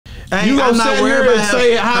You gonna sit here and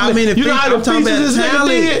say how many? You know how many pieces this nigga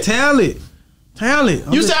did? Talent.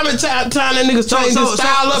 You see how many time that nigga changed his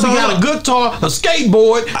style up? He got a guitar, a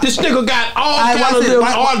skateboard. This nigga got all kind of little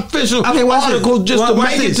artificial articles just to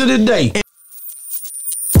make it to the day.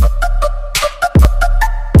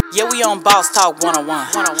 Yeah, we on Boss Talk 101.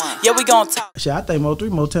 Yeah, we gonna talk. Shit, I think Mo3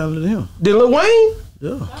 more talented than him. Did Lil Wayne?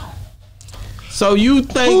 Yeah. So you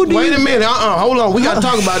think? Wait a minute. Hold on. We gotta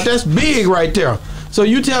talk about that's big right there. So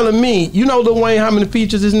you telling me you know Lil Wayne how many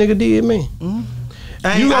features this nigga did, man? Mm-hmm.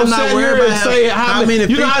 You gonna sit here and say how many?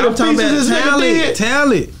 You know how many features this nigga did?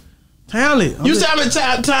 Talent. You see how many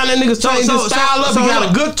time that nigga changed his style up? He got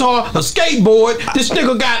a guitar, a skateboard. This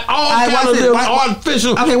nigga got all kind of little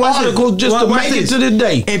artificial articles just to make it to the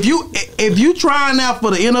day. If you trying out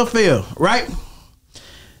for the NFL, right?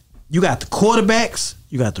 You got the quarterbacks,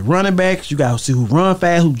 you got the running backs, you got to see who run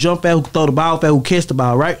fast, who jump fast, who throw the ball fast, who catch the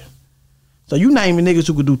ball, right? So you naming niggas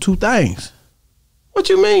who could do two things. What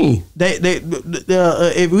you mean?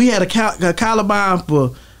 If we had a caliber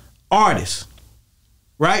for artists,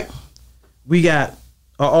 right? We got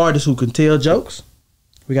an artist who can tell jokes.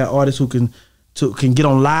 We got artists who can get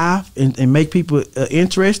on live and make people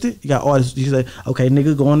interested. You got artists you say, okay,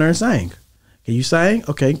 nigga, go on there and sing. Can you sing?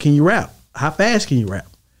 Okay, can you rap? How fast can you rap?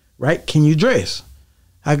 Right? Can you dress?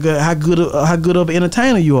 How good of an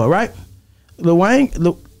entertainer you are? Right? Lil Wayne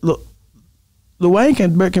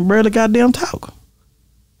can barely goddamn talk.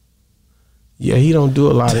 Yeah, he don't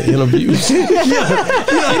do a lot of interviews. He don't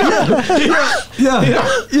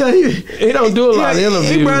do a lot of interviews.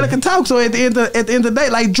 He barely can talk. So at the end of the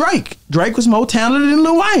day, like Drake was more talented than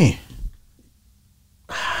Lil Wayne.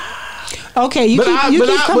 Okay, without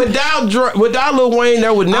Lil Wayne,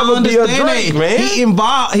 there would never be a Drake, man. He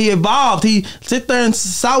evolved. He sit there and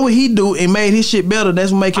saw what he do and made his shit better.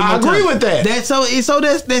 That's what make him. I agree with that. So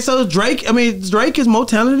Drake. I mean, Drake is more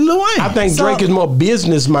talented than Lil Wayne. I think Drake is more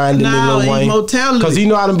business minded than Lil Wayne. He's more talented because he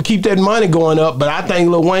know how to keep that money going up. But I think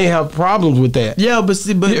Lil Wayne have problems with that. Yeah, but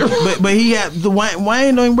he had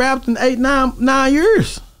Wayne don't rap in 9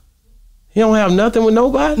 years. He don't have nothing with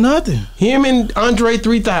nobody. Nothing. Him and Andre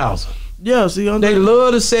 3000. Yeah, see, they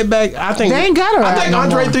love to sit back. I think they ain't got it. I think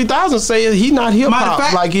Andre 3000 say he not hip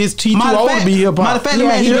hop. Like he too old to be hip hop. Matter of fact,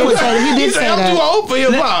 he did say I'm that. too old for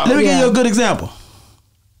hip hop. Let me give you a good example.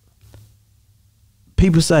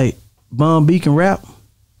 People say Bun B can rap.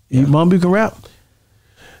 Bun B can rap.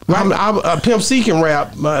 Pimp C can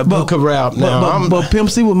rap. Can rap now. But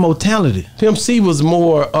Pimp C was more talented. Pimp C was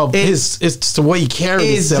more of it's the way he carried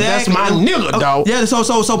himself. That's my nigga, dog. Yeah.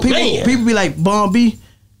 So people be like Bun B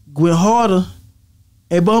went harder,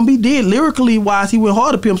 and Bun B did lyrically wise. He went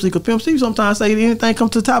harder Pimp C because Pimp C sometimes say anything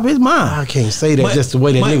comes to the top of his mind. I can't say that just the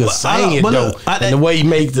way that nigga sang it though, and the way he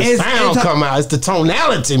makes the sound come out. It's the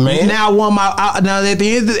tonality, man. Now I won now at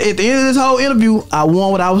the end of this whole interview, I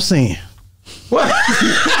won what I was saying. What? Y'all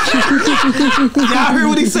heard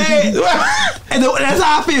what he said? And that's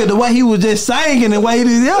how I feel. The way he was just singing, the way he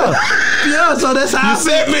did, yeah. So that's how you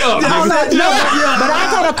set me up. But I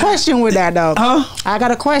got a question with that though. Huh? I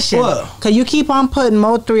got a question. What? Cause you keep on putting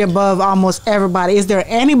Mo3 above almost everybody. Is there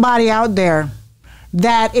anybody out there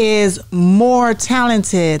that is more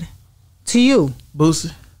talented to you,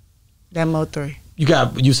 Boosie, than Mo3?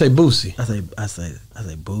 You say Boosie. I say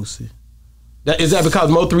Boosie. Is that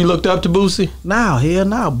because Mo3 looked up to Boosie? Nah, hell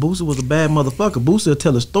no. Boosie was a bad motherfucker. Boosie will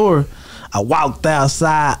tell a story. I walked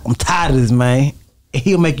outside. I'm tired of this, man. And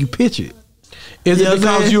he'll make you picture it. Is it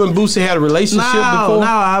because you and Boosie had a relationship before?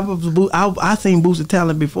 No, I seen Boosie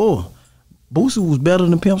talent before. Boosie was better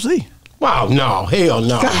than Pimp C. Wow, no, hell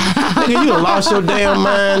no. Nigga, you done lost your damn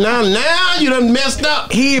mind. Now you done messed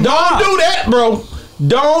up. Don't do that, bro.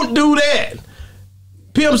 Don't do that.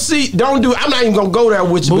 Pimp C, don't do it. I'm not even gonna go there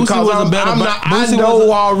with you because I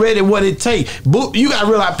know already what it takes. You gotta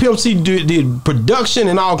realize Pimp C did production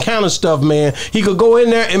and all kind of stuff, man. He could go in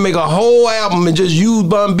there and make a whole album and just use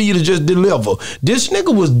Bun B to just deliver. This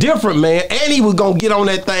nigga was different, man, and he was gonna get on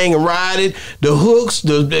that thing and ride it. The hooks,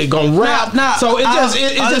 they gonna rap. So it's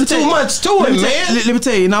just too much to it, man. Let me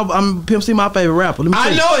tell you, I'm Pimp C, my favorite rapper.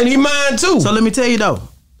 I know, and he mine too. So let me tell you though.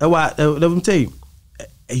 Let me tell you,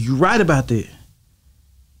 you right about that.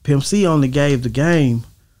 Pimp C only gave the game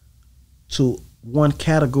to one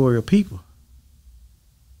category of people.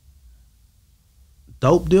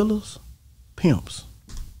 Dope dealers, pimps.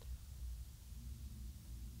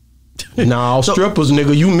 No, strippers,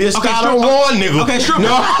 nigga. You missed out on one, nigga. Okay, strippers.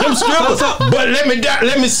 No, them strippers. But let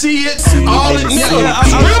me see it. All it nigga.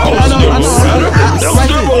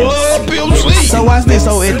 Strippers love Pimp C. So watch this.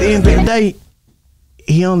 So at the end of the day,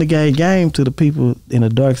 he only gave game to the people in the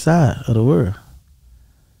dark side of the world.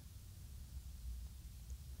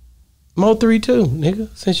 Mo3 too, nigga.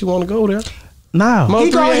 Since you want to go there. No. He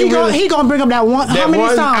gonna bring up that one. How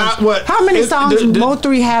many songs? How many songs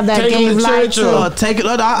Mo3 have that gave life to? Take it.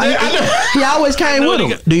 He always came with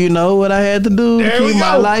him. Do you know what I had to do to keep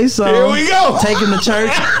my lights on? Here we go. Take him to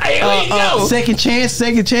church. Second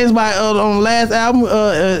chance by on the last album.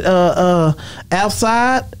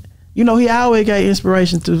 Outside. You know he always got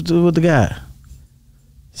inspiration to with the guy.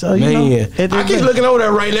 So you know, I keep looking over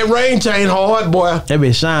there, Rain. That Rain chain hard, boy. That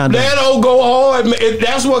bitch shine. That old go hard. Man.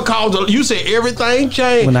 That's what caused. You said everything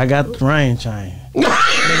changed. When I got the Rain chain. When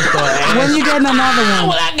you getting another one?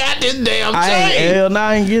 Well, I got this damn chain.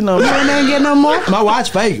 I ain't getting no more. You ain't getting no more. My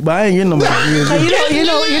watch fake, but I ain't getting no more. So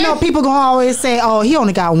you know, people gonna always say, "Oh, he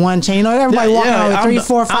only got one chain." You know, everybody walking around with 3,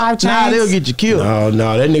 4, 5 chains. Nah, they'll get you killed.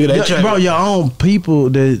 No, that nigga that chain. Bro, your own people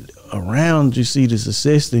that around you see the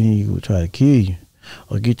success, then he will try to kill you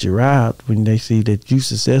or get you robbed when they see that you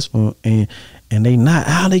successful and they not.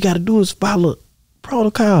 All they got to do is follow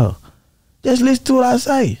protocol. Just listen to what I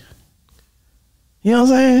say. You know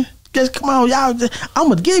what I'm saying? Just come on, y'all. I'm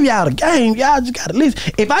gonna give y'all the game. Y'all just gotta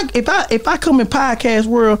listen. If I come in podcast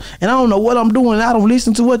world and I don't know what I'm doing, and I don't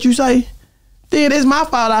listen to what you say, then it's my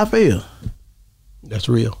fault. I feel. That's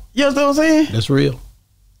real. You know what I'm saying? That's real.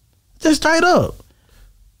 Just straight up.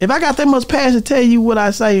 If I got that much passion to tell you what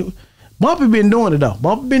I say, Bumpy been doing it though.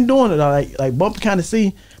 Bumpy been doing it though. Like Bumpy kind of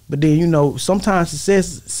see, but then you know sometimes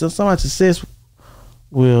success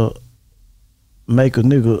will make a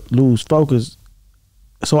nigga lose focus.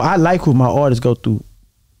 So I like when my artists go through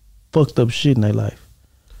fucked up shit in their life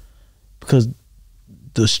because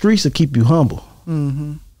the streets will keep you humble.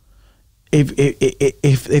 Mm-hmm.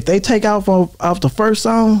 If they take off the first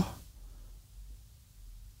song,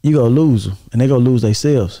 you gonna lose them, and they gonna lose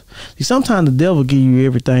themselves. See, sometimes the devil give you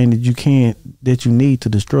everything that you need to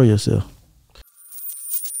destroy yourself.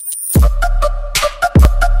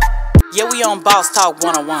 Yeah, we on Boss Talk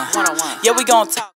 101. Yeah, we gonna talk.